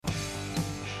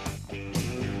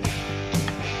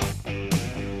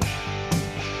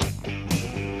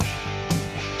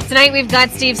Tonight we've got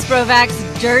Steve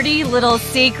Sprovak's Dirty Little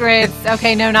Secrets.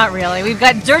 Okay, no, not really. We've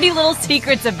got Dirty Little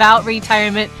Secrets about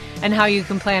retirement and how you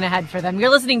can plan ahead for them.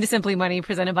 You're listening to Simply Money,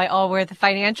 presented by Allworth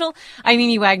Financial. I'm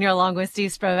Mimi Wagner, along with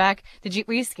Steve Sprovak.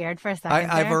 Were you scared for a second?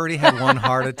 I've already had one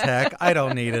heart attack. I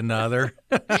don't need another.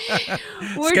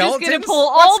 We're just going to pull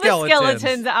all the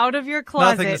skeletons out of your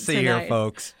closet. Nothing to see tonight. here,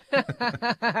 folks.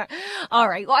 All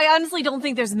right. Well, I honestly don't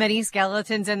think there's many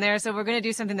skeletons in there, so we're going to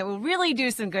do something that will really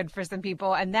do some good for some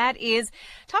people, and that is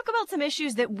talk about some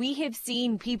issues that we have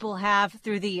seen people have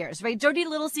through the years, right? Dirty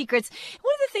little secrets.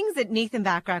 One of the things that Nathan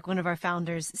Bachrach, one of our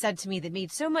founders, said to me that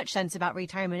made so much sense about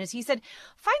retirement is he said,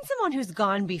 find someone who's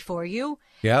gone before you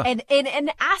and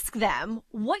ask them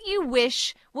what you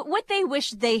wish, what they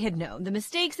wish they had known, the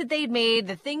mistakes that they'd made,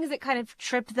 the things that kind of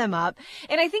tripped them up.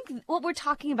 And I think what we're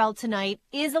talking about tonight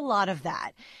is a lot of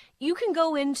that. You can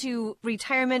go into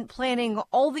retirement planning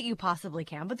all that you possibly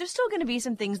can, but there's still going to be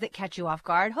some things that catch you off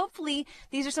guard. Hopefully,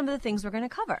 these are some of the things we're going to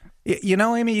cover. You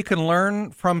know, Amy, you can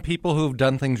learn from people who've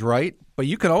done things right, but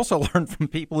you can also learn from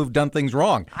people who've done things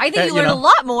wrong. I think you learn a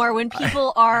lot more when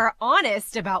people are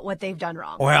honest about what they've done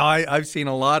wrong. Well, I've seen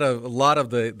a lot of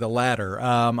the latter.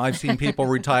 I've seen people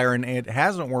retire and it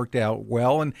hasn't worked out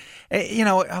well, and you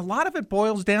know, a lot of it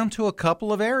boils down to a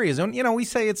couple of areas. And you know, we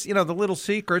say it's the little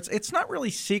secrets. It's not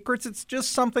really secrets. It's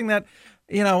just something that,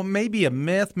 maybe a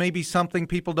myth, maybe something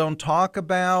people don't talk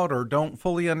about or don't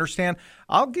fully understand.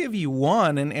 I'll give you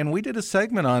one, and we did a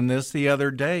segment on this the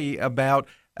other day about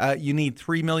you need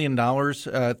 $3 million, $3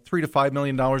 to $5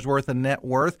 million worth of net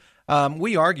worth.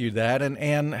 We argued that,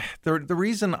 and the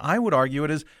reason I would argue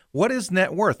it is, what is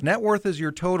net worth? Net worth is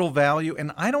your total value,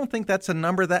 and I don't think that's a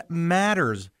number that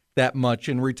matters that much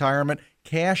in retirement.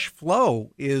 Cash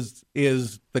flow is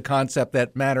the concept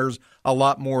that matters a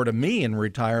lot more to me in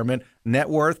retirement. Net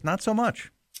worth, not so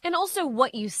much. And also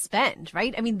what you spend,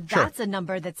 right? I mean, that's a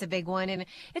number that's a big one. And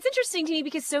it's interesting to me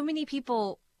because so many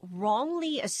people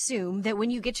wrongly assume that when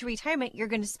you get to retirement, you're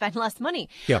going to spend less money.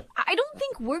 Yeah. I don't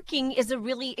think working is a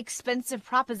really expensive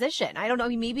proposition. I don't know.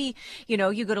 Maybe, you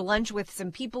go to lunch with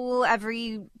some people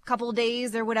every couple of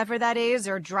days or whatever that is,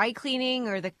 or dry cleaning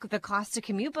or the cost to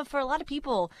commute. But for a lot of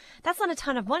people, that's not a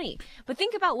ton of money. But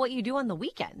think about what you do on the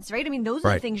weekends, right? I mean, those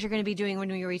are the things you're going to be doing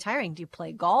when you're retiring. Do you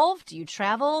play golf? Do you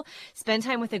travel? Spend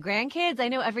time with the grandkids? I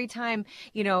know every time,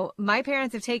 my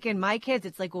parents have taken my kids,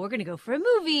 it's like, well, we're going to go for a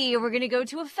movie or we're going to go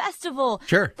to a festival.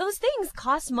 Sure. Those things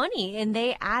cost money and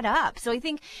they add up. So I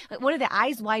think one of the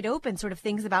eyes wide open sort of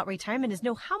things about retirement is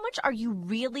know how much are you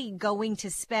really going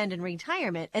to spend in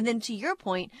retirement? And then to your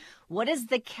point, what is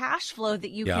the cash flow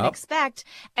that you can expect?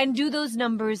 And do those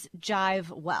numbers jive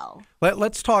well?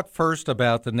 Let's talk first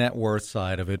about the net worth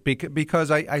side of it,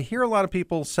 because I hear a lot of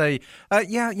people say,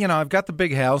 I've got the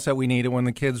big house that we needed when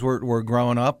the kids were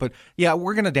growing up, but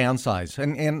we're going to downsize.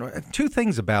 And two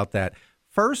things about that.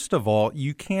 First of all,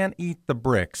 you can't eat the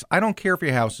bricks. I don't care if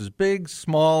your house is big,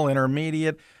 small,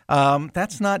 intermediate.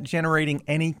 That's not generating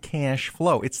any cash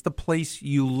flow. It's the place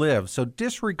you live. So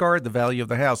disregard the value of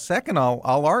the house. Second,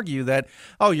 I'll argue that,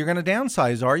 you're going to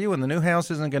downsize, are you? And the new house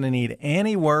isn't going to need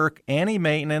any work, any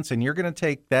maintenance, and you're going to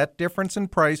take that difference in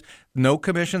price, no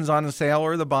commissions on the sale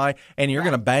or the buy, and you're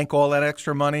going to bank all that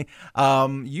extra money.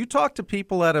 You talk to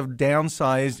people that have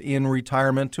downsized in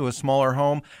retirement to a smaller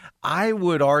home, I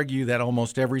would argue that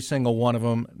almost every single one of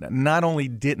them not only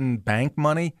didn't bank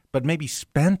money, but maybe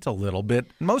spent a little bit,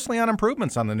 mostly on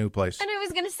improvements on the new place. And I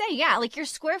was going to say, like your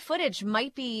square footage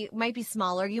might be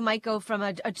smaller. You might go from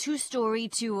a 2-story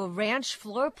to a ranch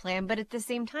floor plan, but at the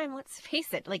same time, let's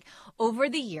face it, like over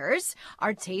the years,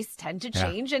 our tastes tend to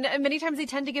change, and many times they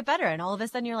tend to get better. And all of a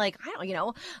sudden, you're like,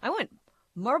 I want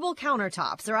marble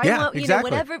countertops, or I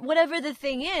want, whatever the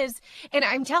thing is. And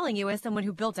I'm telling you, as someone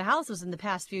who built a house in the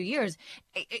past few years,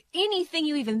 anything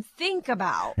you even think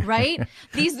about, right?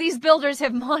 these builders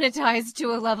have monetized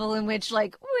to a level in which,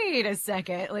 like, wait a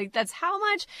second, like that's how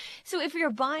much. So if you're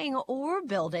buying or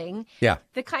building,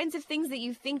 the kinds of things that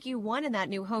you think you want in that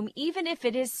new home, even if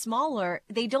it is smaller,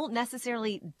 they don't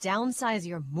necessarily downsize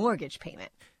your mortgage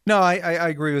payment. No, I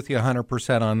agree with you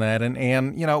 100% on that.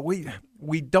 And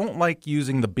we don't like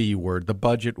using the B word, the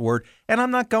budget word, and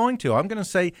I'm not going to. I'm going to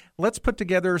say, let's put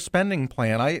together a spending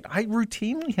plan. I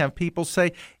routinely have people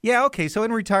say, so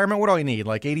in retirement, what do I need?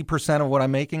 Like 80% of what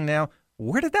I'm making now?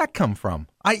 Where did that come from?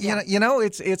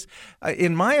 It's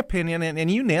in my opinion, and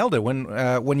you nailed it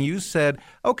when you said,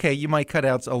 okay, you might cut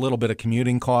out a little bit of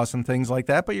commuting costs and things like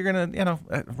that, but you're gonna,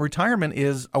 retirement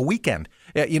is a weekend.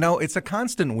 It's a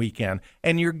constant weekend,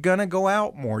 and you're gonna go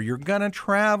out more. You're gonna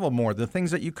travel more. The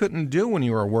things that you couldn't do when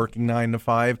you were working 9 to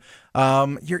 5.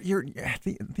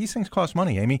 These things cost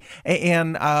money, Amy,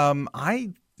 and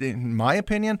I in my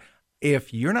opinion,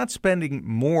 if you're not spending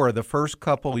more the first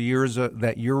couple of years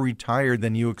that you're retired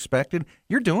than you expected,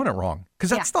 you're doing it wrong.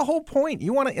 Because that's the whole point.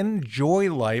 You want to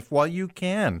enjoy life while you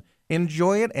can.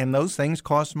 Enjoy it, and those things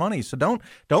cost money. So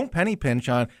don't penny pinch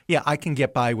on, I can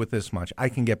get by with this much. I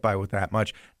can get by with that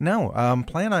much. No,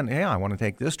 plan on, I want to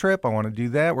take this trip. I want to do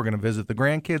that. We're going to visit the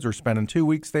grandkids. We're spending 2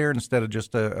 weeks there instead of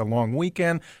just a long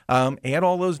weekend. Add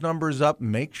all those numbers up.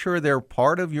 Make sure they're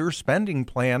part of your spending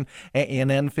plan, and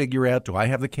then figure out, do I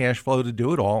have the cash flow to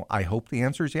do it all? I hope the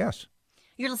answer is yes.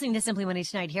 You're listening to Simply Money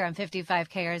tonight here on 55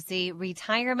 KRC.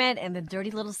 Retirement and the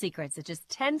dirty little secrets that just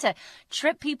tend to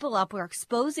trip people up. We're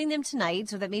exposing them tonight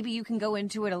so that maybe you can go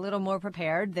into it a little more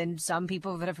prepared than some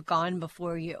people that have gone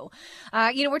before you.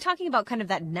 We're talking about kind of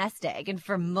that nest egg. And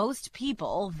for most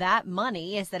people, that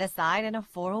money is set aside in a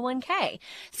 401k.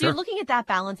 So you're looking at that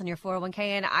balance on your 401k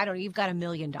and you've got $1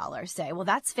 million, say. Well,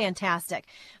 that's fantastic.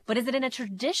 But is it in a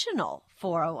traditional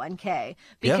 401k?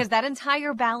 Because that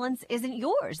entire balance isn't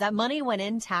yours. That money went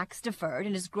in tax deferred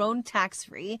and is grown tax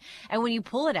free. And when you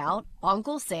pull it out,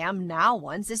 Uncle Sam now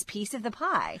wants his piece of the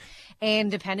pie. And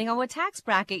depending on what tax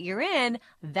bracket you're in,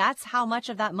 that's how much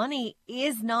of that money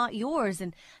is not yours.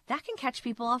 And that can catch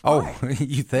people off guard. Oh,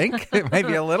 you think?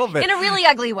 Maybe a little bit. In a really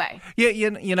ugly way. Yeah,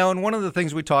 and one of the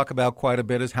things we talk about quite a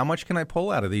bit is how much can I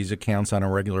pull out of these accounts on a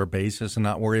regular basis and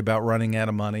not worry about running out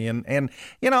of money. And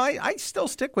I still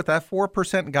stick with that 4%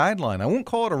 guideline. I won't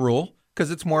call it a rule, because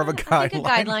it's more of a guideline. I think a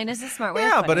guideline is a smart way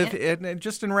of putting it. But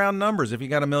just in round numbers, if you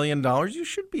got $1 million, you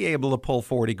should be able to pull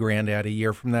 40 grand out a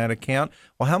year from that account.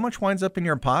 Well, how much winds up in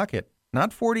your pocket?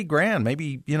 Not 40 grand,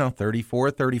 maybe,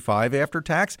 34, 35 after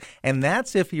tax. And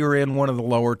that's if you're in one of the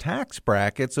lower tax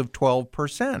brackets of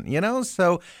 12%,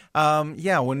 So,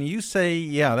 when you say,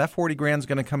 that 40 grand is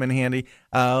going to come in handy,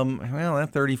 that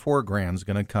 34 grand is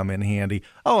going to come in handy.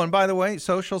 Oh, and by the way,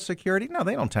 Social Security, no,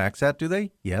 they don't tax that, do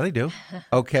they? Yeah, they do.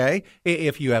 Okay.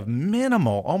 If you have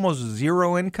minimal, almost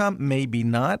zero income, maybe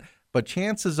not. But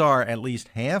chances are at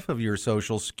least half of your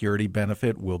Social Security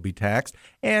benefit will be taxed,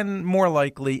 and more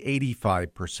likely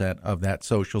 85% of that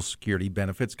Social Security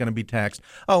benefit is going to be taxed.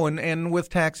 Oh, and with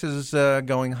taxes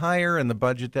going higher and the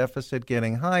budget deficit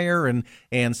getting higher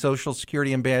and Social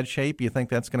Security in bad shape, you think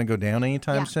that's going to go down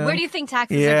anytime soon? Where do you think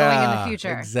taxes are going in the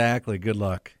future? Exactly. Good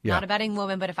luck. Yeah. Not a betting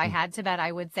woman, but if I had to bet,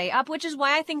 I would say up, which is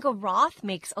why I think a Roth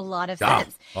makes a lot of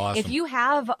sense. Awesome. If you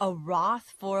have a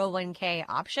Roth 401k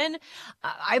option,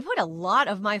 I put a lot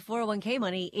of my 401k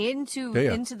money into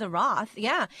the Roth.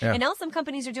 Yeah. And now some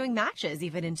companies are doing matches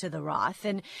even into the Roth.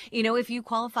 And, if you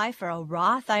qualify for a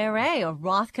Roth IRA or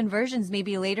Roth conversions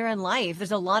maybe later in life,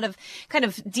 there's a lot of kind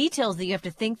of details that you have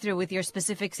to think through with your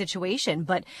specific situation,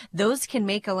 but those can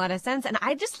make a lot of sense. And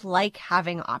I just like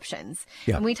having options.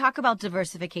 Yeah. And we talk about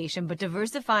diversification, but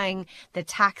diversifying the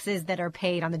taxes that are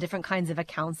paid on the different kinds of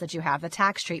accounts that you have, the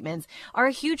tax treatments are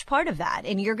a huge part of that.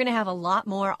 And you're going to have a lot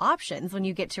more options when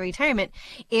you get to retirement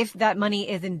if that money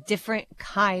is in different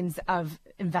kinds of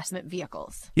investment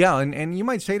vehicles. Yeah, and you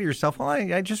might say to yourself, well,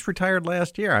 I just retired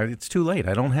last year. It's too late.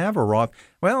 I don't have a Roth.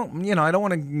 Well, I don't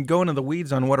want to go into the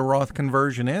weeds on what a Roth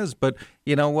conversion is, but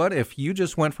you know what? If you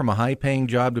just went from a high-paying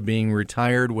job to being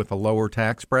retired with a lower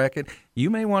tax bracket, you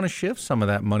may want to shift some of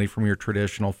that money from your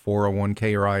traditional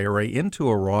 401k or IRA into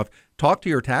a Roth. Talk to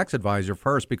your tax advisor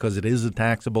first, because it is a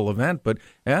taxable event. But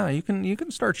yeah, you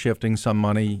can start shifting some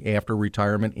money after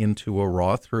retirement into a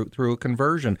Roth through a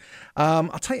conversion. I'll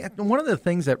tell you, one of the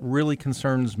things that really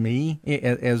concerns me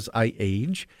as I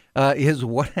age is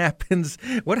what happens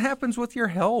with your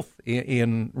health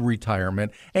in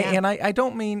retirement. Yeah. And I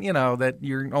don't mean that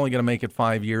you're only going to make it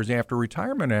 5 years after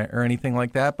retirement or anything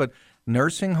like that, but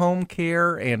nursing home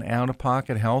care and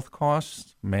out-of-pocket health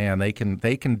costs, man, they can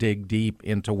dig deep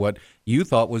into what you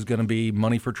thought was going to be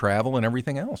money for travel and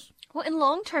everything else. Well, in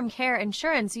long-term care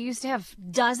insurance, you used to have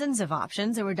dozens of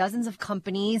options. There were dozens of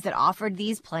companies that offered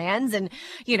these plans, and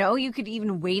you could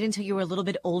even wait until you were a little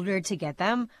bit older to get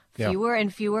them. Fewer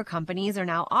and fewer companies are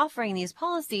now offering these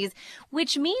policies,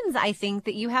 which means I think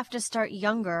that you have to start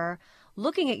younger,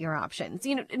 looking at your options,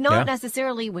 not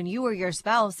necessarily when you or your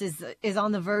spouse is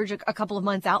on the verge a couple of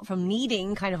months out from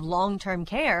needing kind of long-term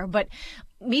care, but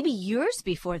maybe years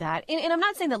before that. And I'm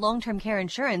not saying that long-term care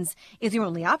insurance is your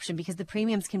only option, because the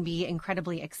premiums can be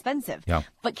incredibly expensive. Yeah.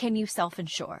 But can you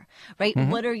self-insure, right? Mm-hmm.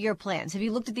 What are your plans? Have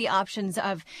you looked at the options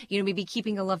of, maybe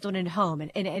keeping a loved one at home,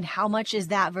 and how much is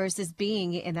that versus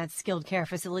being in that skilled care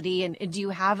facility? And do you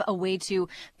have a way to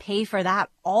pay for that?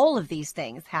 All of these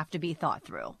things have to be thought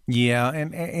through. Yeah.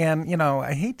 And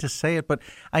I hate to say it, but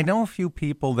I know a few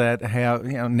people that have,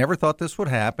 never thought this would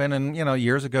happen. And,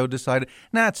 years ago decided,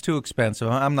 it's too expensive.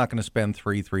 I'm not going to spend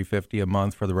 $350 a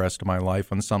month for the rest of my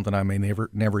life on something I may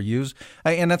never use.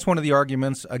 And that's one of the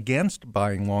arguments against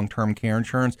buying long-term care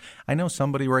insurance. I know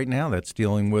somebody right now that's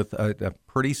dealing with a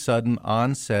pretty sudden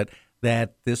onset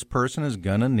that this person is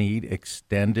going to need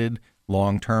extended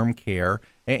long-term care,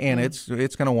 and it's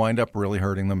going to wind up really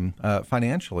hurting them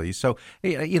financially. So,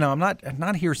 I'm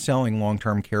not here selling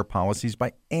long-term care policies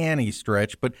by any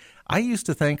stretch, but I used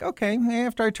to think, okay,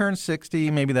 after I turn 60,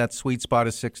 maybe that sweet spot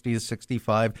is 60 to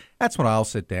 65. That's when I'll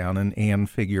sit down and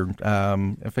figure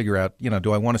out,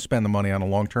 do I want to spend the money on a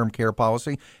long-term care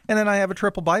policy? And then I have a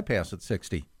triple bypass at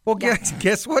 60. Well,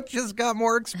 guess what just got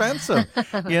more expensive, So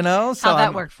how'd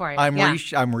that work for you? I'm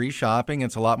reshopping.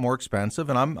 It's a lot more expensive,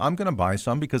 and I'm going to buy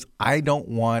some because I don't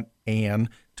want Ann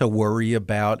to worry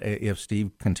about if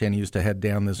Steve continues to head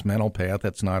down this mental path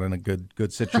that's not in a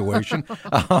good situation,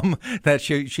 that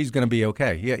she's going to be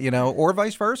okay, or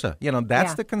vice versa.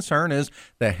 That's the concern, is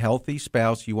the healthy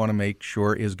spouse you want to make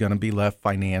sure is going to be left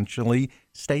financially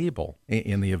stable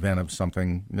in the event of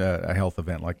something, a health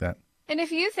event like that. And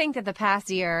if you think that the past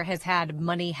year has had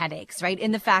money headaches, right,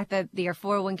 in the fact that your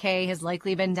 401k has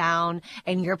likely been down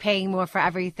and you're paying more for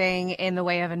everything in the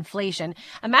way of inflation,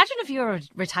 imagine if you're a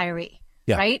retiree.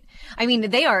 Yeah. Right? I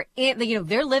mean, they're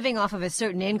living off of a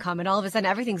certain income, and all of a sudden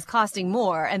everything's costing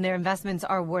more and their investments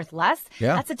are worth less.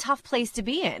 Yeah. That's a tough place to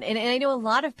be in. And I know a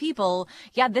lot of people,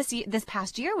 this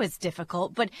past year was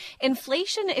difficult, but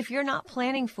inflation, if you're not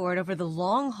planning for it over the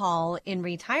long haul in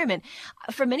retirement,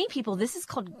 for many people, this is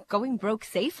called going broke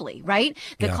safely, right?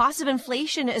 The cost of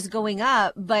inflation is going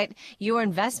up, but your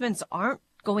investments aren't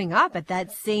going up at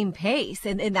that same pace.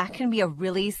 And that can be a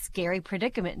really scary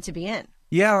predicament to be in.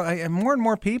 Yeah, and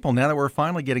more people, now that we're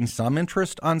finally getting some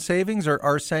interest on savings,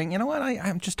 are saying, you know what,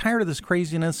 I'm just tired of this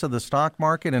craziness of the stock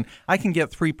market, and I can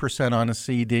get 3% on a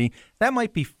CD. That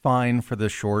might be fine for the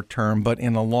short term, but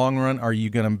in the long run, are you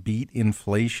going to beat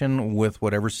inflation with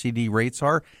whatever CD rates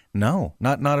are? No,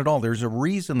 not at all. There's a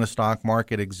reason the stock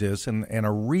market exists, and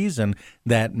a reason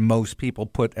that most people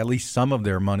put at least some of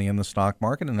their money in the stock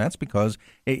market, and that's because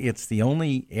it's the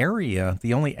only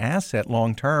asset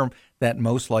long term that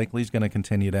most likely is going to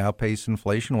continue to outpace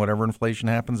inflation, whatever inflation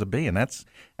happens to be. And that's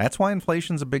why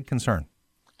inflation's a big concern.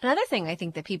 Another thing I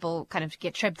think that people kind of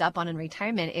get tripped up on in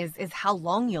retirement is how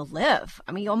long you'll live.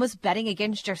 I mean, you're almost betting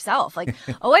against yourself. Like,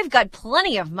 I've got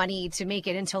plenty of money to make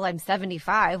it until I'm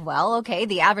 75. Well, okay,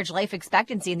 the average life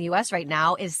expectancy in the U.S. right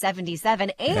now is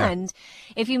 77. And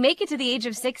if you make it to the age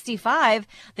of 65,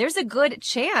 there's a good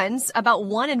chance about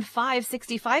 1 in 5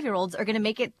 65-year-olds are going to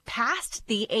make it past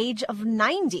the age of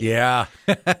 90. Yeah.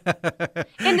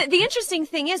 And the interesting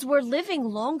thing is we're living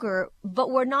longer, but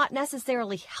we're not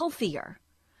necessarily healthier.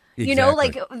 Exactly.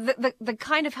 The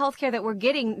kind of healthcare that we're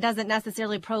getting doesn't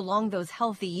necessarily prolong those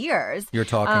healthy years. You're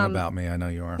talking about me. I know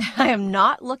you are. I am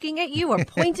not looking at you or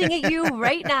pointing at you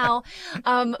right now.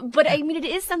 But I mean, it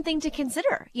is something to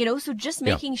consider, so just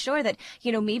making sure that,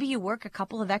 maybe you work a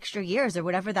couple of extra years or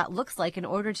whatever that looks like in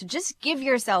order to just give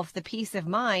yourself the peace of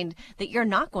mind that you're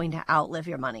not going to outlive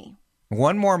your money.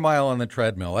 1 more mile on the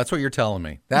treadmill. That's what you're telling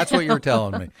me.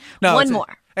 No, One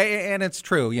more. And it's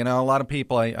true. A lot of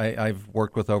people I've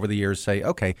worked with over the years say,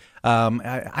 okay,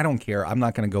 I don't care. I'm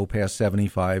not going to go past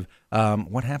 75.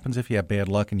 What happens if you have bad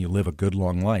luck and you live a good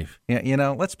long life?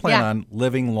 Let's plan on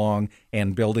living long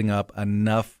and building up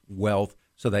enough wealth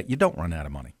so that you don't run out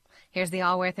of money. Here's the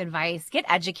Allworth advice. Get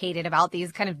educated about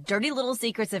these kind of dirty little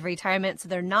secrets of retirement so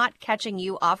they're not catching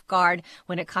you off guard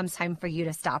when it comes time for you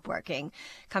to stop working.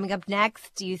 Coming up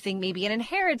next, do you think maybe an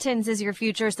inheritance is your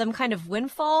future, some kind of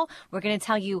windfall? We're going to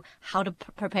tell you how to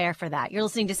prepare for that. You're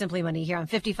listening to Simply Money here on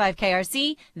 55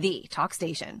 KRC, the talk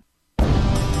station.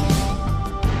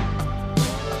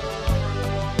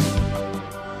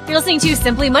 You're listening to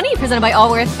Simply Money, presented by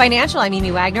Allworth Financial. I'm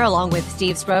Amy Wagner, along with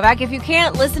Steve Sprovak. If you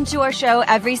can't listen to our show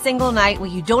every single night, well,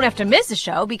 you don't have to miss a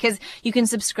show because you can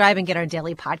subscribe and get our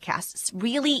daily podcasts. It's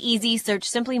really easy. Search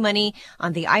Simply Money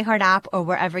on the iHeart app or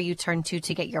wherever you turn to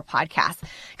get your podcasts.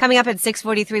 Coming up at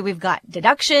 6:43, we've got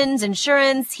deductions,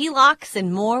 insurance, HELOCs,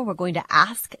 and more. We're going to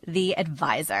ask the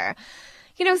advisor.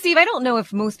 Steve, I don't know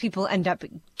if most people end up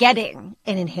getting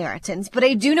an inheritance, but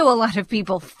I do know a lot of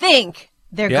people think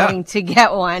they're going to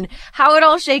get one. How it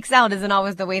all shakes out isn't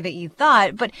always the way that you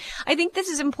thought. But I think this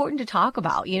is important to talk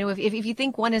about. If you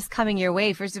think one is coming your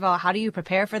way, first of all, how do you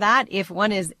prepare for that? If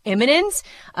one is imminent,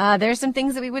 there's some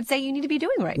things that we would say you need to be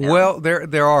doing right now. Well,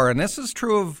 there are. And this is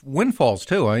true of windfalls,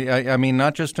 too. I mean,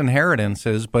 not just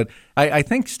inheritances, but I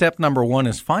think step number one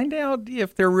is find out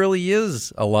if there really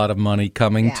is a lot of money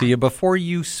coming to you before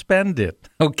you spend it,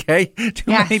 okay?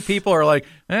 Too many people are like,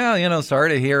 well, sorry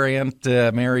to hear Aunt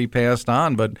Mary passed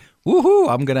on, but woohoo,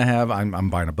 I'm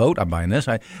buying a boat, I'm buying this.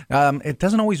 It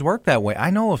doesn't always work that way. I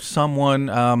know of someone,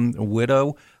 a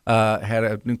widow,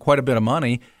 had quite a bit of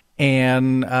money,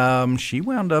 and she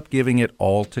wound up giving it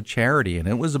all to charity, and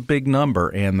it was a big number.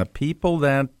 And the people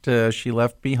that she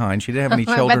left behind, she didn't have any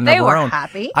children of her own.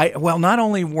 Happy. Well, not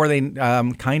only were they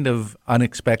kind of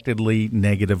unexpectedly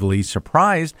negatively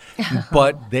surprised,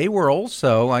 but they were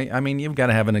also, I mean, you've got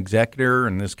to have an executor.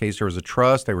 In this case, there was a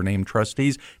trust. They were named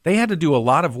trustees. They had to do a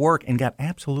lot of work and got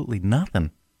absolutely nothing.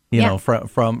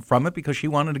 From it, because she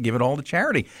wanted to give it all to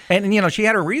charity. And, she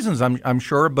had her reasons, I'm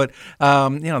sure, but,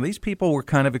 these people were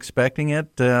kind of expecting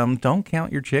it. Don't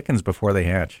count your chickens before they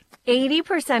hatch.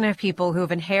 80% of people who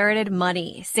have inherited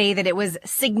money say that it was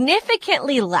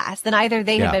significantly less than either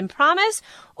they had been promised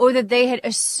or that they had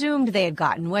assumed they had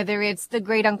gotten, whether it's the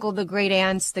great uncle, the great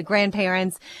aunts, the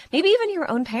grandparents, maybe even your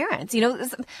own parents.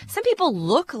 Some people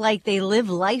look like they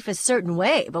live life a certain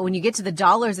way, but when you get to the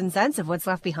dollars and cents of what's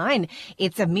left behind,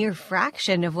 it's a mere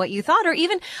fraction of what you thought. Or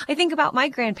even I think about my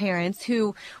grandparents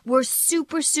who were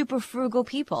super, super frugal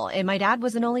people, and my dad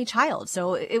was an only child.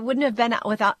 So it wouldn't have been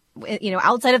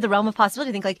outside of the realm of possibility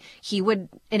to think like he would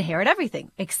inherit everything,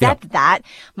 except that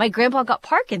my grandpa got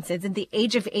Parkinson's at the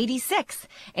age of 86,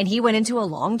 and he went into a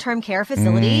long-term care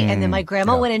facility, and then my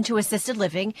grandma went into assisted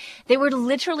living. They were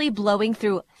literally blowing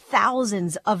through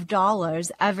thousands of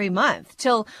dollars every month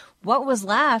till what was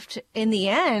left in the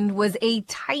end was a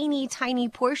tiny, tiny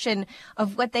portion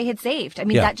of what they had saved. I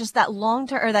mean, that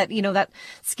long-term, or that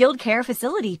skilled care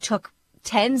facility took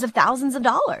tens of thousands of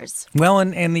dollars. Well,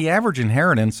 and the average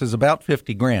inheritance is about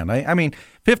 $50,000. I mean,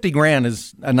 $50,000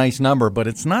 is a nice number, but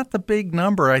it's not the big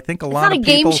number. I think it's lot of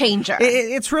people. It's not a game changer.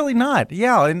 It's really not.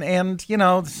 Yeah,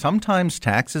 and sometimes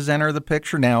taxes enter the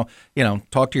picture. Now,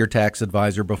 talk to your tax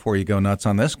advisor before you go nuts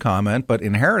on this comment. But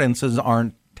inheritances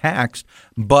aren't taxed,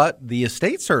 but the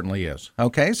estate certainly is.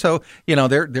 Okay, so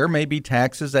there may be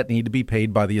taxes that need to be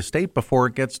paid by the estate before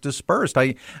it gets dispersed.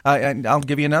 I'll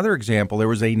give you another example. There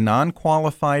was a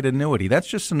non-qualified annuity. That's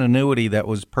just an annuity that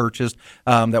was purchased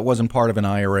that wasn't part of an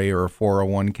IRA or a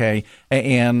 401k,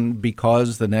 and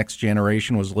because the next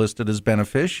generation was listed as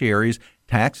beneficiaries,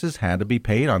 taxes had to be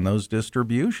paid on those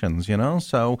distributions,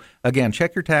 So again,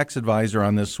 check your tax advisor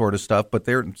on this sort of stuff, but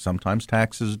sometimes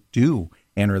taxes do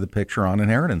enter the picture on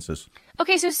inheritances.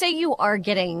 Okay, so say you are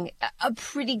getting a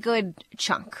pretty good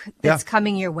chunk that's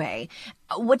coming your way.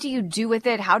 What do you do with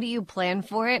it? How do you plan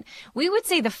for it? We would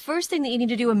say the first thing that you need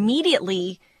to do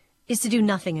immediately is to do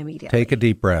nothing immediately. Take a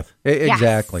deep breath.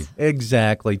 Exactly. Yes.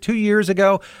 Exactly. 2 years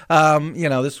ago,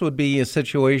 this would be a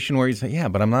situation where you say,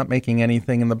 but I'm not making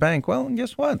anything in the bank. Well,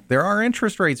 guess what? There are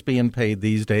interest rates being paid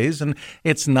these days, and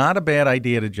it's not a bad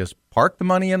idea to just park the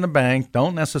money in the bank.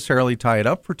 Don't necessarily tie it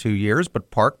up for 2 years, but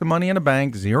park the money in a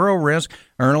bank, zero risk,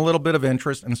 earn a little bit of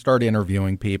interest, and start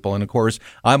interviewing people. And, of course,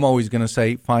 I'm always going to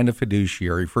say find a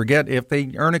fiduciary. Forget if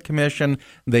they earn a commission,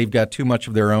 they've got too much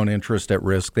of their own interest at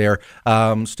risk there.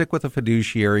 Stick with a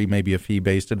fiduciary, maybe a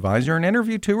fee-based advisor, and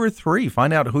interview 2 or 3.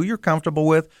 Find out who you're comfortable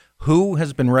with, who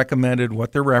has been recommended,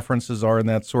 what their references are, and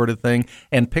that sort of thing,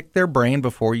 and pick their brain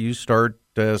before you start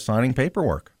signing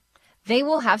paperwork. They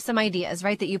will have some ideas,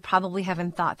 right, that you probably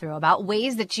haven't thought through about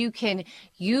ways that you can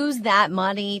use that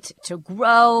money to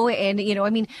grow. And,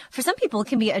 for some people, it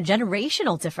can be a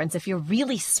generational difference if you're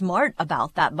really smart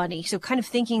about that money. So kind of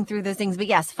thinking through those things. But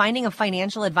yes, finding a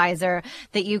financial advisor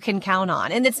that you can count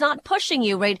on. And it's not pushing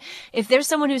you, right? If there's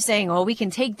someone who's saying, oh, we can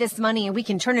take this money and we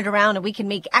can turn it around and we can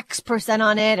make X%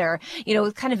 on it, or,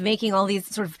 kind of making all these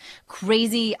sort of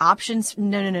crazy options.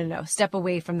 No. Step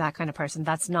away from that kind of person.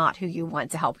 That's not who you want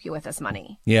to help you with this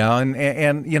money. Yeah,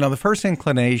 and the first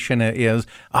inclination is,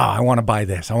 I want to buy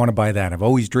this, I want to buy that. I've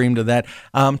always dreamed of that.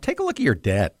 Take a look at your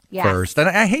debt first. And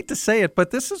I hate to say it,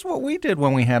 but this is what we did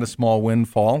when we had a small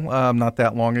windfall not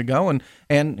that long ago.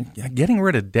 And getting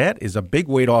rid of debt is a big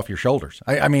weight off your shoulders.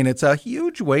 I mean, it's a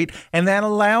huge weight, and that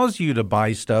allows you to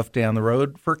buy stuff down the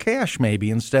road for cash maybe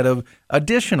instead of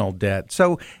additional debt.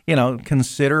 So,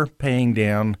 consider paying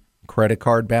down credit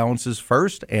card balances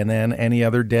first, and then any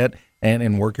other debt,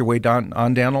 and work your way down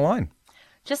the line.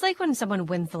 Just like when someone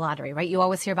wins the lottery, right? You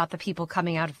always hear about the people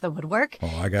coming out of the woodwork.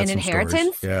 Oh, I got an some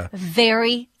inheritance. Stories. Yeah.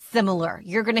 Very similar.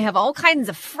 You're going to have all kinds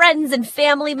of friends and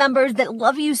family members that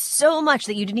love you so much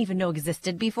that you didn't even know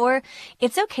existed before.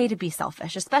 It's okay to be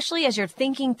selfish, especially as you're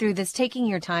thinking through this, taking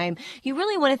your time. You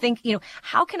really want to think,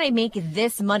 how can I make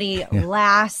this money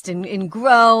last and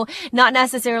grow, not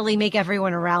necessarily make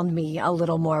everyone around me a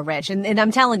little more rich. And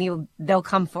I'm telling you, they'll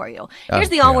come for you. Here's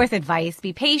the Allworth advice.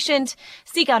 Be patient,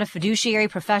 seek out a fiduciary,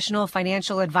 professional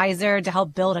financial advisor to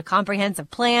help build a comprehensive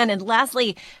plan. And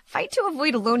lastly, fight to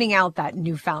avoid loaning out that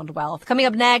newfound wealth. Coming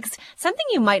up next, something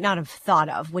you might not have thought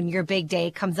of when your big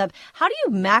day comes up. How do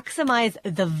you maximize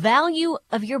the value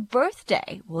of your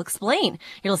birthday? We'll explain.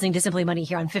 You're listening to Simply Money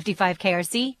here on 55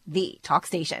 KRC, the talk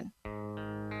station.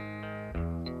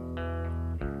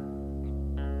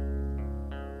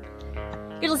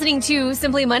 You're listening to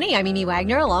Simply Money. I'm Amy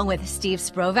Wagner along with Steve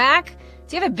Sprovak.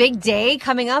 Do you have a big day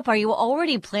coming up? Are you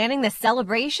already planning the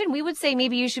celebration? We would say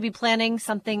maybe you should be planning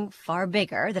something far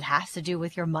bigger that has to do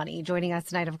with your money. Joining us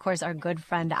tonight, of course, our good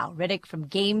friend Al Riddick from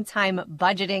Game Time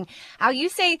Budgeting. Al, you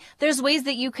say there's ways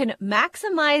that you can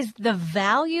maximize the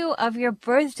value of your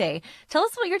birthday. Tell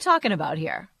us what you're talking about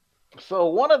here. So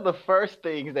one of the first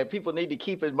things that people need to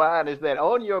keep in mind is that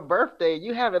on your birthday,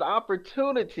 you have an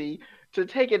opportunity to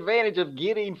take advantage of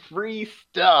getting free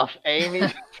stuff, Amy.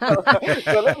 So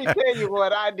let me tell you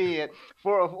what I did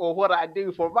or what I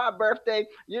do for my birthday.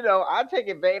 I take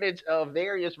advantage of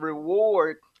various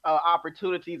reward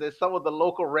opportunities at some of the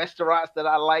local restaurants that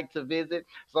I like to visit.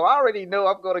 So I already know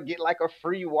I'm going to get like a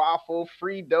free waffle,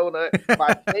 free donut,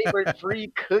 my favorite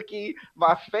free cookie,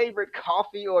 my favorite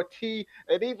coffee or tea,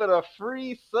 and even a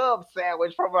free sub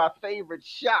sandwich from my favorite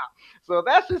shop. So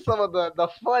that's just some of the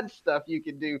fun stuff you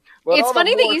can do. But it's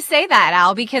funny that you say that,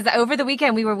 Al, because over the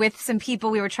weekend we were with some people,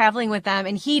 we were traveling with them,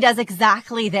 and he does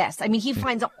exactly this. I mean, he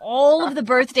finds all of the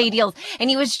birthday deals,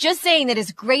 and he was just saying that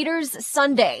his Grater's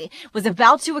Sunday was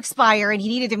about to expire and he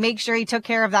needed to make sure he took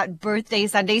care of that birthday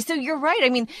Sunday. So you're right. I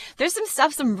mean, there's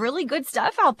some really good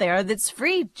stuff out there that's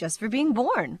free just for being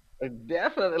born.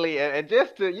 Definitely, and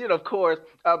just to of course,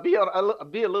 be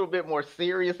a little bit more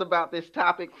serious about this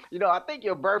topic. I think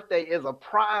your birthday is a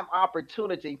prime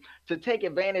opportunity to take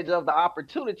advantage of the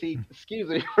opportunity. Excuse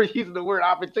me for using the word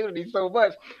opportunity so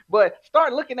much, but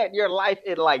start looking at your life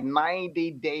in like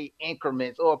 90-day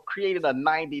increments, or creating a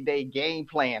 90-day game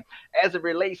plan as it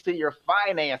relates to your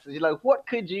finances. You're like, what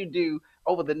could you do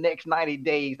over the next 90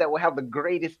 days that will have the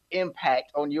greatest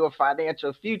impact on your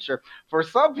financial future? For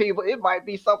some people, it might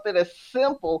be something as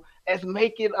simple as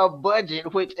making a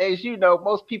budget, which, as you know,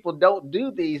 most people don't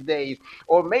do these days.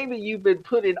 Or maybe you've been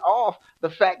putting off the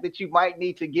fact that you might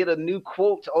need to get a new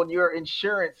quote on your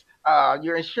insurance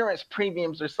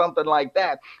premiums or something like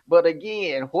that. But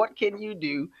again, what can you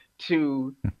do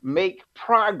to make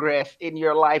progress in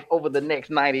your life over the next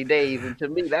 90 days? And to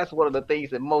me, that's one of the things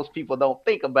that most people don't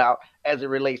think about as it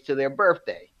relates to their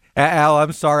birthday. Al,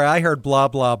 I'm sorry. I heard blah,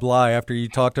 blah, blah after you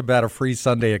talked about a free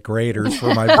Sunday at Grater's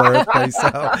for my birthday. So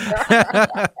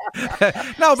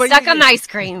no, but stuck on ice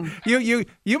cream.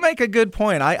 You make a good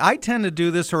point. I tend to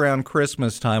do this around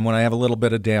Christmas time when I have a little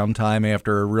bit of downtime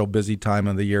after a real busy time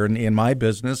of the year in my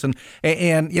business. And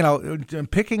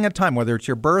picking a time, whether it's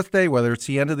your birthday, whether it's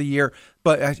the end of the year,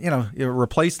 but, you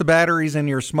replace the batteries in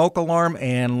your smoke alarm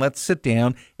and let's sit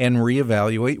down and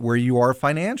reevaluate where you are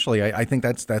financially. I think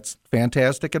that's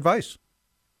fantastic advice.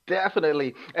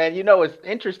 Definitely. And it's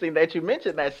interesting that you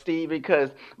mentioned that, Steve,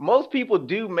 because most people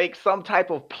do make some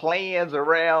type of plans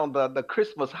around the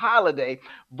Christmas holiday.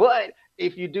 But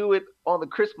if you do it on the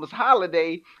Christmas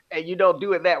holiday and you don't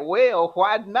do it that well,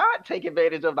 why not take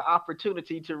advantage of the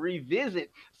opportunity to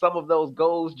revisit some of those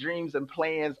goals, dreams, and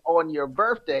plans on your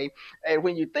birthday? And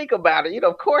when you think about it,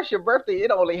 of course, your birthday,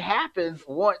 it only happens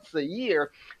once a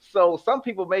year. So some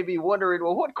people may be wondering,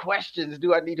 well, what questions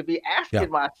do I need to be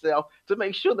asking myself to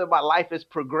make sure that my life is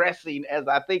progressing as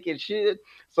I think it should?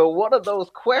 So one of those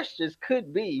questions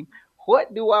could be,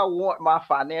 what do I want my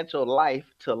financial life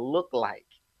to look like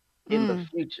in the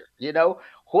future?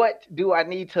 What do I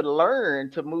need to learn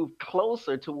to move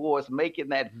closer towards making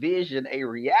that vision a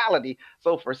reality?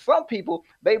 So for some people,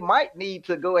 they might need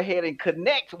to go ahead and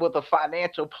connect with a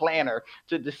financial planner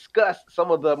to discuss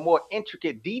some of the more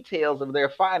intricate details of their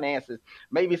finances.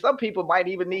 Maybe some people might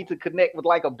even need to connect with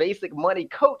like a basic money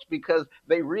coach because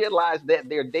they realize that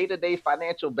their day-to-day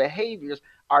financial behaviors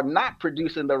are not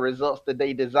producing the results that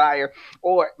they desire.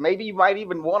 Or maybe you might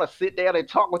even want to sit down and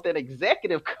talk with an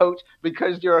executive coach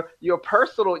because your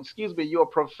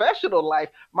professional life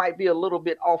might be a little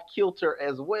bit off kilter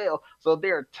as well. So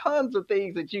there are tons of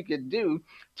things that you can do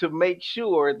to make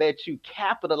sure that you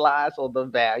capitalize on the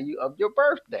value of your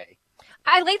birthday.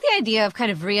 I like the idea of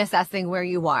kind of reassessing where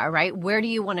you are, right? Where do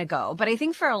you want to go? But I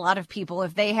think for a lot of people,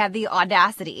 if they have the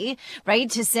audacity, right,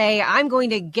 to say, I'm going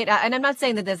to get out, and I'm not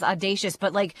saying that that's audacious,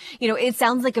 but like, it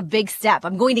sounds like a big step.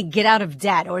 I'm going to get out of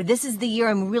debt, or this is the year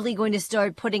I'm really going to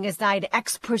start putting aside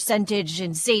X percentage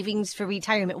in savings for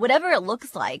retirement, whatever it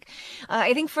looks like.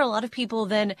 I think for a lot of people,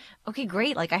 then, okay,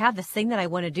 great. Like I have this thing that I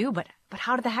want to do, but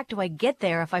how the heck do I get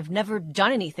there if I've never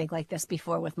done anything like this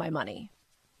before with my money?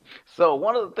 So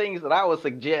one of the things that I would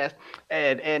suggest,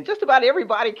 and just about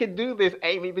everybody can do this,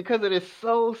 Amy, because it is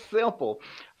so simple.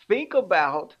 Think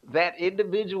about that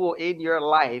individual in your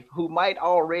life who might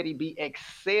already be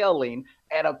excelling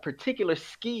at a particular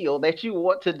skill that you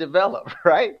want to develop,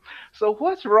 right? So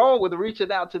what's wrong with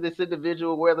reaching out to this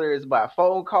individual, whether it's by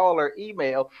phone call or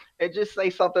email, and just say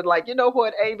something like, you know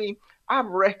what, Amy, I've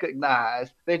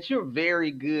recognized that you're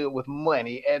very good with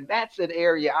money, and that's an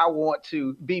area I want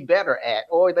to be better at.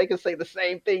 Or they can say the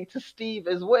same thing to Steve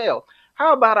as well.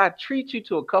 How about I treat you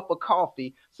to a cup of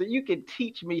coffee so you can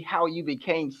teach me how you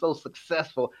became so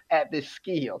successful at this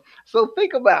skill? So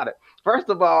think about it. First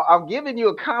of all, I'm giving you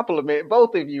a compliment,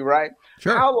 both of you, right?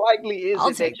 Sure. How likely is I'll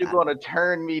it that take you're that. going to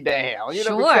turn me down?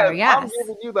 Sure. Because I'm Yes.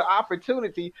 giving you the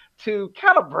opportunity to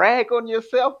kind of brag on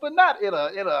yourself, but not in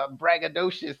a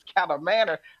braggadocious kind of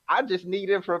manner. I just need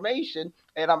information,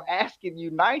 and I'm asking you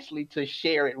nicely to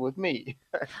share it with me.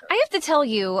 I have to tell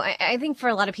you, I think for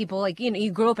a lot of people, like,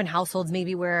 you grow up in households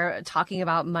maybe where talking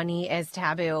about money is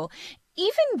taboo.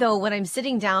 Even though when I'm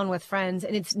sitting down with friends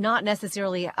and it's not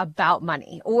necessarily about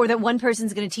money or that one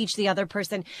person's going to teach the other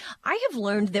person, I have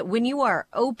learned that when you are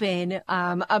open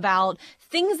about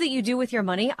things that you do with your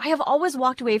money, I have always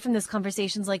walked away from those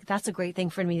conversations like, that's a great thing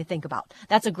for me to think about.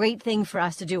 That's a great thing for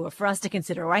us to do or for us to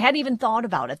consider, or I hadn't even thought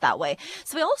about it that way.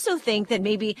 So I also think that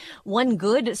maybe one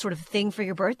good sort of thing for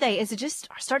your birthday is to just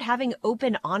start having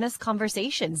open, honest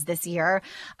conversations this year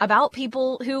about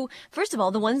people who, first of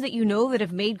all, the ones that that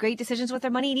have made great decisions with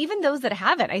their money, and even those that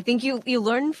haven't. I think you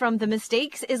learn from the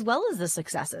mistakes as well as the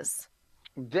successes.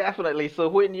 Definitely. So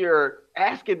when you're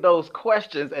asking those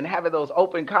questions and having those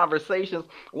open conversations,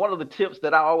 one of the tips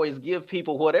that I always give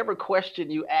people, whatever question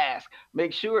you ask,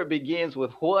 make sure it begins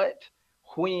with what,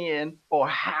 when, or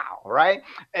how, right?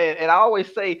 And I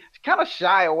always say, kind of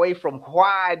shy away from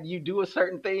why you do a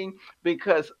certain thing,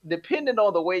 because depending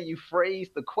on the way you phrase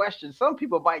the question, some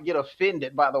people might get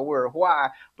offended by the word why.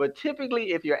 But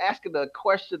typically, if you're asking a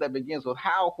question that begins with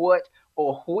how, what,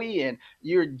 or when,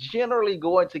 you're generally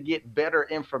going to get better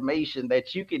information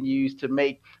that you can use to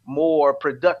make more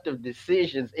productive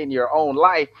decisions in your own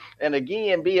life. And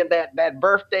again, being that that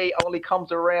birthday only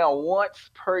comes around once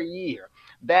per year,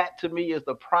 that to me is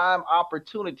the prime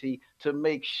opportunity to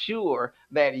make sure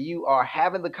that you are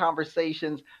having the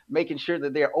conversations, making sure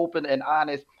that they're open and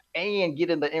honest, and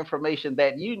getting the information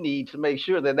that you need to make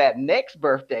sure that that next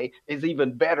birthday is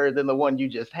even better than the one you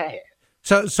just had.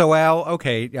 So Al,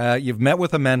 okay, you've met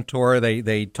with a mentor.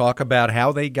 They talk about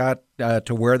how they got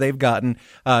to where they've gotten.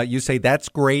 You say, that's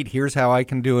great. Here's how I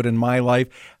can do it in my life.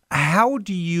 How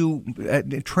do you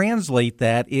translate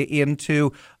that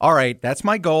into, all right, that's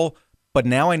my goal, but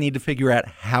now I need to figure out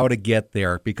how to get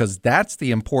there, because that's the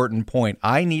important point.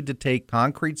 I need to take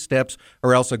concrete steps,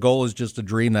 or else a goal is just a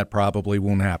dream that probably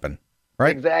won't happen.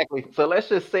 Right? Exactly. So let's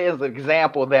just say, as an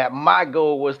example, that my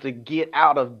goal was to get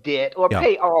out of debt or Yeah.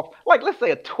 pay off, like, let's say,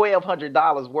 a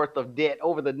 $1,200 worth of debt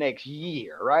over the next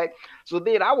year, right? So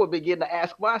then I would begin to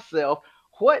ask myself,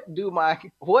 what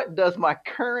does my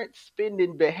current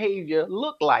spending behavior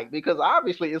look like? Because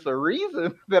obviously it's a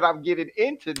reason that I'm getting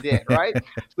into debt, right?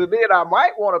 So then I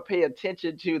might want to pay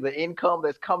attention to the income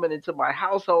that's coming into my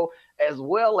household, as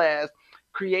well as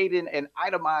creating an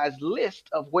itemized list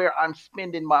of where I'm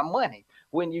spending my money.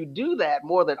 When you do that,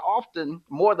 more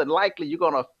than likely, you're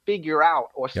going to figure out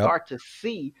or Yep. start to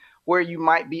see where you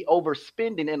might be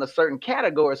overspending in a certain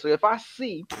category. So if I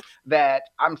see that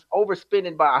I'm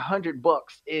overspending by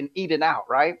 $100 in eating out,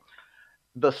 right?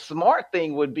 The smart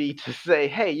thing would be to say,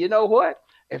 hey, you know what?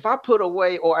 If I put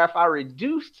away, or if I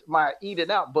reduced my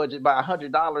eating out budget by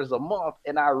 $100 a month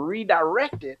and I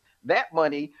redirected that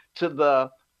money to the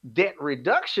debt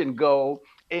reduction goal,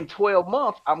 in 12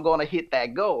 months, I'm going to hit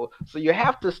that goal. So you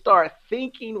have to start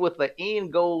thinking with the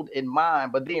end goal in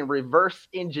mind, but then reverse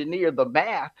engineer the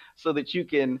math so that you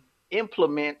can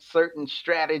implement certain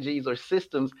strategies or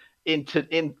systems in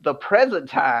the present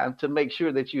time to make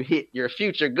sure that you hit your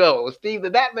future goals. Steve,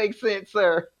 did that make sense,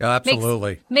 sir?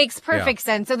 Absolutely. Makes perfect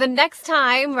sense. So the next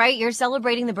time, right, you're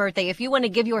celebrating the birthday, if you want to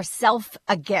give yourself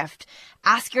a gift,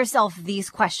 ask yourself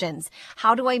these questions.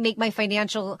 How do I make my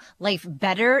financial life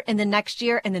better in the next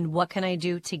year? And then what can I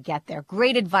do to get there?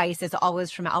 Great advice, as always,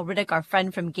 from Al Riddick, our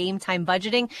friend from Game Time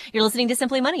Budgeting. You're listening to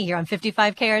Simply Money here on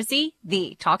 55 KRC,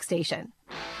 the talk station.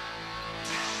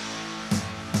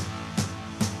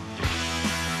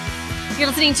 You're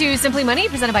listening to Simply Money,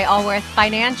 presented by Allworth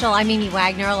Financial. I'm Amy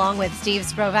Wagner, along with Steve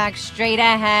Sprovak. Straight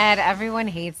ahead, everyone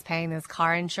hates paying those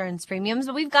car insurance premiums,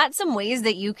 but we've got some ways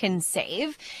that you can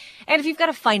save. And if you've got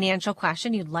a financial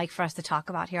question you'd like for us to talk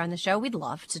about here on the show, we'd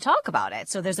love to talk about it.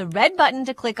 So there's a red button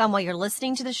to click on while you're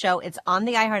listening to the show. It's on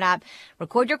the iHeart app.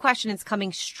 Record your question. It's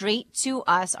coming straight to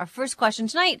us. Our first question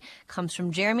tonight comes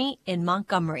from Jeremy in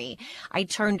Montgomery. I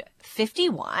turned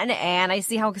 51 and I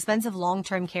see how expensive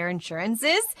long-term care insurance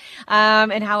is,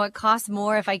 and how it costs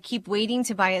more if I keep waiting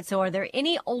to buy it. So are there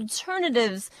any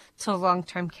alternatives to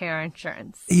long-term care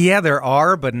insurance? Yeah, there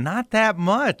are, but not that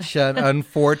much,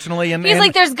 unfortunately. He's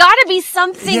like, there's got to be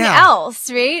something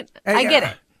else, right? I get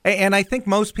it. And I think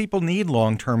most people need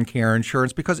long-term care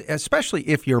insurance because, especially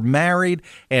if you're married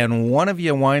and one of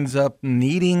you winds up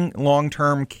needing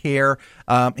long-term care,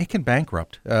 it can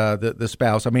bankrupt the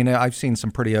spouse. I mean, I've seen some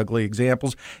pretty ugly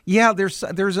examples. Yeah, there's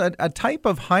a type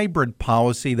of hybrid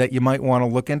policy that you might want to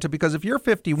look into because if you're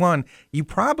 51, you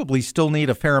probably still need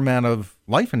a fair amount of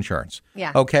life insurance.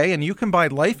 Yeah. Okay. And you can buy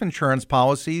life insurance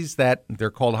policies that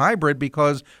they're called hybrid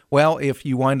because, well, if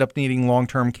you wind up needing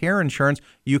long-term care insurance,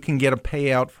 you can get a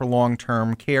payout for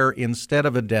long-term care instead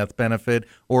of a death benefit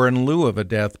or in lieu of a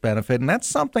death benefit. And that's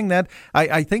something that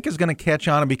I think is going to catch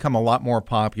on and become a lot more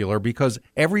popular because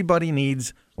everybody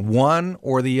needs one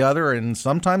or the other and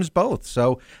sometimes both.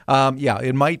 So,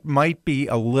 it might be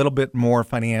a little bit more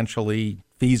financially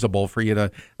feasible for you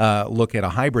to look at a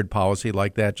hybrid policy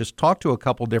like that. Just talk to a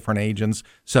couple different agents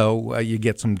so you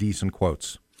get some decent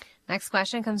quotes. Next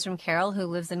question comes from Carol, who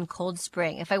lives in Cold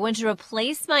Spring. If I want to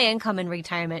replace my income in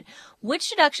retirement, which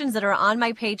deductions that are on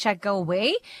my paycheck go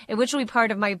away and which will be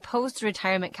part of my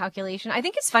post-retirement calculation? I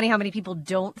think it's funny how many people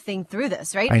don't think through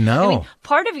this, right? I know. I mean,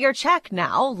 part of your check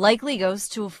now likely goes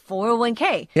to a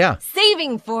 401k. Yeah.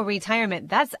 Saving for retirement.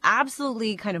 That's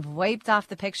absolutely kind of wiped off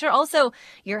the picture. Also,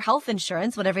 your health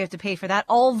insurance, whatever you have to pay for that,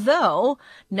 although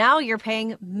now you're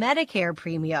paying Medicare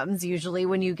premiums usually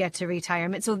when you get to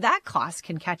retirement. So that cost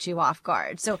can catch you off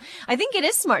guard. So I think it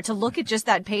is smart to look at just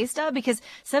that pay stub because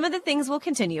some of the things will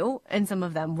continue and some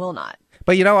of them will not.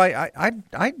 But,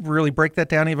 I'd really break that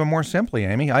down even more simply,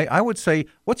 Amy. I would say,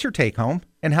 what's your take home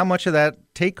and how much of that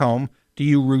take home do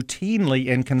you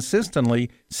routinely and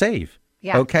consistently save?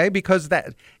 Yeah. Okay. Because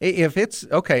that if it's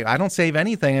okay, I don't save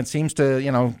anything. It seems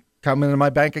to, come into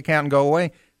my bank account and go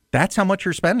away. That's how much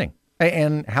you're spending.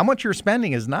 And how much you're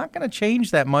spending is not going to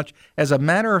change that much. As a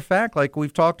matter of fact, like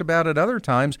we've talked about at other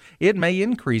times, it may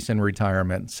increase in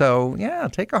retirement. So,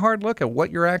 take a hard look at what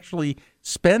you're actually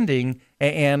spending.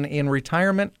 And in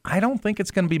retirement, I don't think it's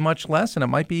going to be much less, and it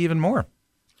might be even more.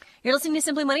 You're listening to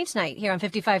Simply Money tonight here on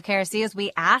 55 KRC as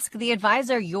we ask the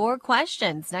advisor your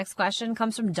questions. Next question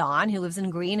comes from Dawn, who lives in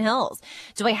Green Hills.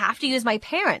 Do I have to use my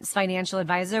parents' financial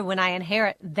advisor when I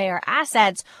inherit their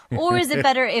assets, or is it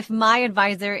better if my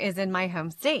advisor is in my home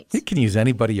state? You can use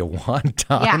anybody you want,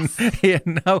 Dawn.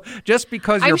 Yes. Just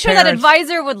because I'm sure that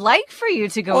advisor would like for you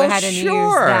to go ahead and use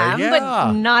them,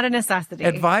 but not a necessity.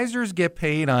 Advisors get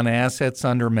paid on assets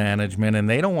under management, and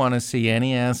they don't want to see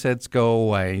any assets go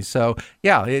away. So,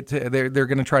 they're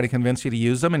going to try to convince you to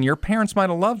use them, and your parents might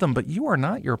have loved them, but you are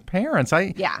not your parents.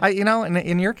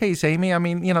 In your case, Amy, I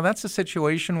mean, that's a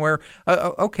situation where,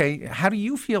 okay, how do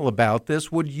you feel about this?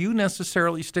 Would you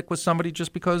necessarily stick with somebody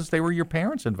just because they were your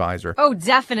parents' advisor? Oh,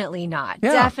 definitely not.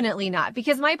 Yeah. Definitely not.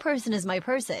 Because my person is my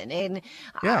person. And,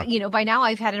 by now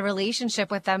I've had a relationship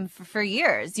with them for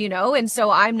years, and so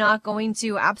I'm not going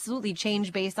to absolutely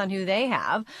change based on who they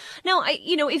have. Now,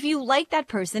 if you like that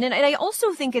person, and I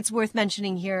also think it's worth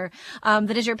mentioning here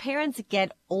that as your parents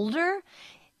get older,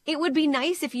 it would be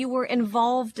nice if you were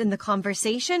involved in the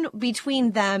conversation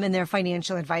between them and their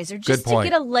financial advisor just to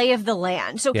get a lay of the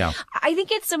land. So I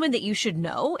think it's someone that you should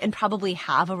know and probably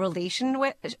have a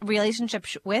relationship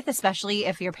with, especially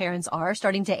if your parents are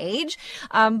starting to age.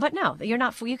 But no, you're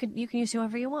not. You can use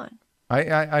whoever you want. I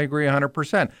agree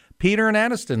 100%. Peter in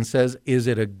Addiston says, is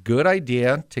it a good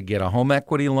idea to get a home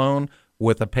equity loan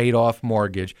with a paid-off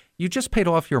mortgage? You just paid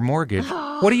off your mortgage.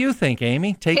 What do you think,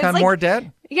 Amy? Take on more debt?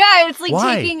 Yeah, it's like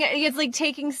Why?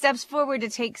 taking steps forward to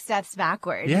take steps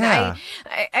backward. Yeah.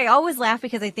 And I always laugh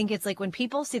because I think it's like when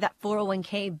people see that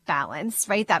 401k balance,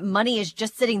 right? That money is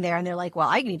just sitting there and they're like, well,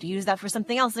 I need to use that for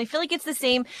something else. And I feel like it's the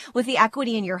same with the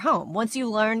equity in your home. Once you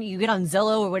learn, you get on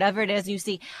Zillow or whatever it is, and you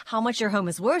see how much your home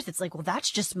is worth. It's like, well,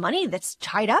 that's just money that's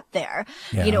tied up there.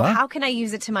 Yeah. How can I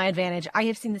use it to my advantage? I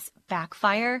have seen this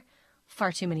backfire far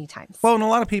too many times. Well, and a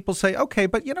lot of people say, okay,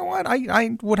 but you know what?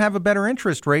 I would have a better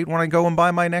interest rate when I go and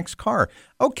buy my next car.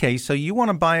 Okay, so you want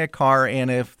to buy a car, and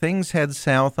if things head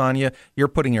south on you, you're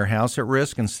putting your house at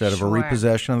risk instead of a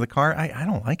repossession of the car. I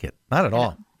don't like it. Not at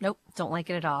all. Nope, don't like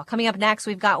it at all. Coming up next,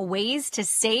 we've got ways to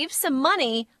save some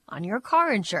money on your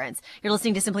car insurance. You're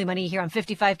listening to Simply Money here on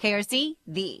 55 KRC,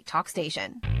 the talk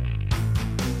station.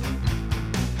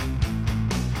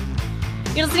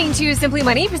 You're listening to Simply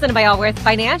Money, presented by Allworth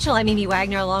Financial. I'm Amy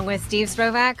Wagner, along with Steve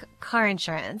Sprovak. Car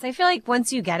insurance. I feel like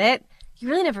once you get it, you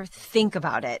really never think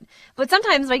about it. But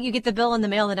sometimes, right, you get the bill in the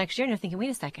mail the next year and you're thinking,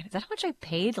 wait a second, is that how much I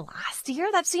paid last year?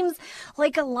 That seems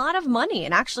like a lot of money.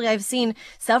 And actually, I've seen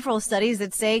several studies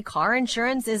that say car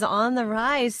insurance is on the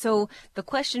rise. So the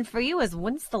question for you is,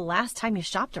 when's the last time you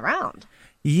shopped around?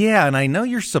 Yeah, and I know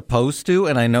you're supposed to,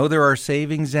 and I know there are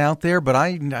savings out there,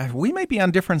 but we may be on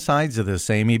different sides of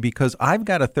this, Amy, because I've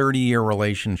got a 30-year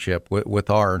relationship with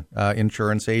our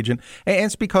insurance agent, and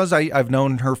it's because I've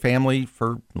known her family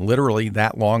for literally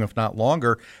that long, if not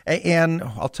longer. And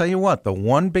I'll tell you what, the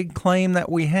one big claim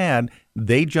that we had,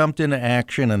 they jumped into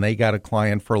action and they got a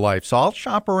client for life. So I'll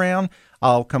shop around,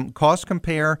 I'll cost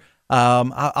compare.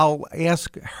 I'll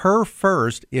ask her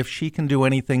first if she can do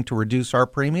anything to reduce our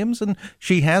premiums, and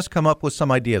she has come up with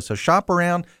some ideas. So shop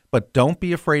around, but don't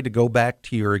be afraid to go back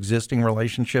to your existing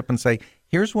relationship and say,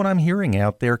 here's what I'm hearing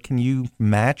out there. Can you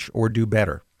match or do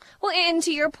better? Well, and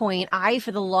to your point, I,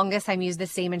 for the longest time, used the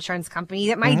same insurance company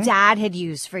that my dad had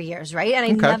used for years, right? And I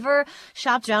never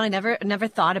shopped around. I never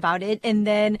thought about it. And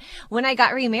then when I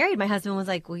got remarried, my husband was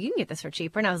like, well, you can get this for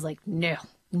cheaper. And I was like, no.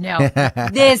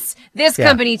 This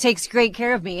company takes great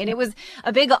care of me. And it was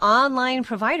a big online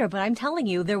provider, but I'm telling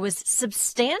you, there was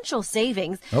substantial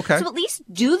savings. Okay. So at least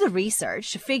do the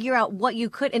research to figure out what you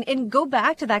could and go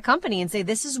back to that company and say,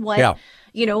 this is what,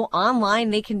 online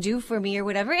they can do for me or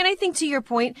whatever. And I think to your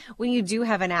point, when you do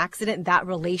have an accident, that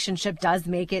relationship does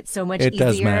make it so much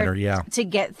easier to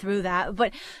get through that.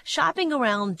 But shopping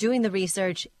around, doing the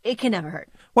research, it can never hurt.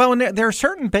 Well, and there are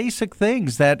certain basic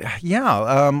things that,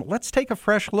 let's take a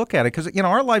fresh look at it because,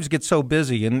 our lives get so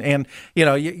busy and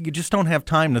you just don't have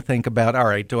time to think about, all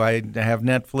right, do I have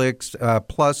Netflix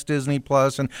plus Disney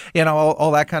Plus and,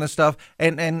 all that kind of stuff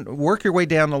and work your way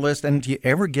down the list. And do you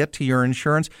ever get to your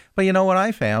insurance? But you know what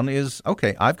I found is,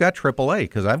 okay, I've got AAA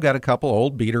because I've got a couple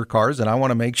old beater cars and I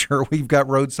want to make sure we've got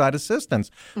roadside assistance.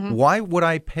 Mm-hmm. Why would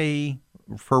I pay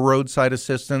for roadside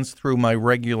assistance through my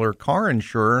regular car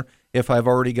insurer if I've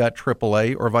already got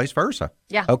AAA or vice versa?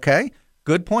 Yeah. Okay.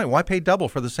 Good point. Why pay double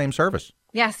for the same service?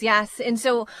 Yes. And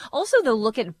so also the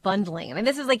look at bundling. I mean,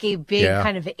 this is like a big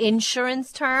kind of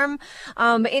insurance term.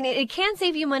 And it can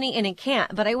save you money and it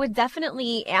can't. But I would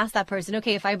definitely ask that person,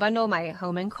 okay, if I bundle my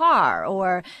home and car,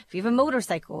 or if you have a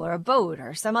motorcycle or a boat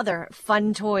or some other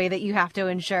fun toy that you have to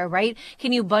insure, right?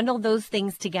 Can you bundle those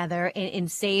things together and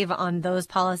save on those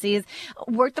policies?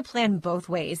 Work the plan both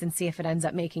ways and see if it ends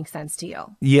up making sense to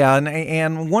you. Yeah.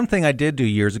 And one thing I did do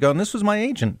years ago, and this was my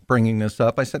agent bringing this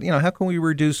up, I said, how can we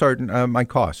reduce our my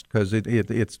cost because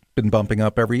it's been bumping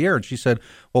up every year. And she said,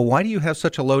 well, why do you have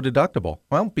such a low deductible?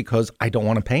 Well, because I don't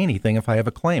want to pay anything if I have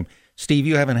a claim. Steve,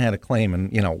 you haven't had a claim in,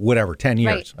 10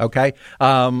 years. Right. Okay.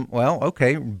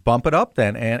 Okay. Bump it up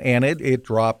then. And it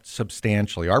dropped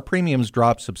substantially. Our premiums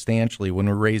dropped substantially when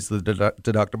we raised the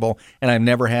deductible. And I've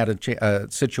never had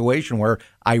a situation where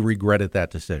I regretted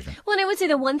that decision. Well, and I would say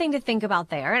the one thing to think about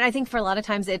there, and I think for a lot of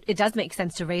times it does make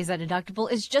sense to raise that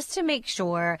deductible, is just to make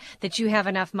sure that you have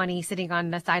enough money sitting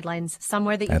on the sidelines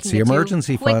somewhere that you can get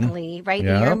emergency to quickly, fund. Right?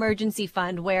 Yep. Your emergency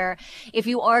fund, where if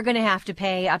you are going to have to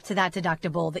pay up to that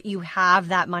deductible, that you have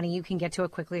that money, you can get to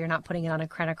it quickly. You're not putting it on a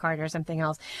credit card or something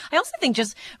else. I also think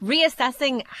just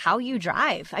reassessing how you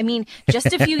drive. I mean,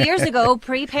 just a few years ago,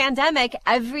 pre-pandemic,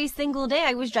 every single day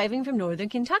I was driving from Northern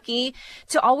Kentucky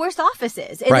to Allworth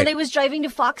offices. And then I was driving to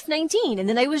Fox 19 15, and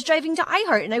then I was driving to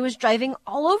iHeart, and I was driving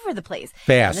all over the place.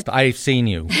 Fast. I've seen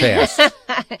you. Fast.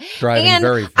 Driving and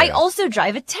very fast. I also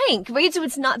drive a tank, right? So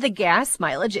it's not, the gas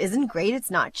mileage isn't great.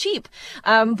 It's not cheap.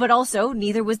 But also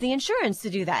neither was the insurance to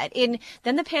do that. And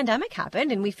then the pandemic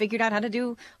happened, and we figured out how to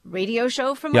do radio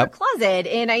show from our closet,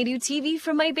 and I do TV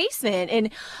from my basement, and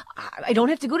I don't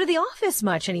have to go to the office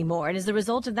much anymore. And as a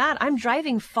result of that, I'm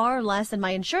driving far less than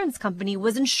my insurance company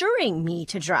was insuring me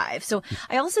to drive. So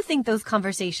I also think those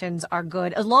conversations are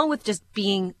good, along with just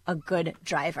being a good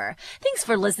driver. Thanks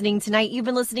for listening tonight. You've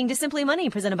been listening to Simply Money,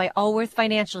 presented by Allworth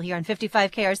Financial here on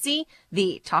 55 KRC,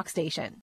 the talk station.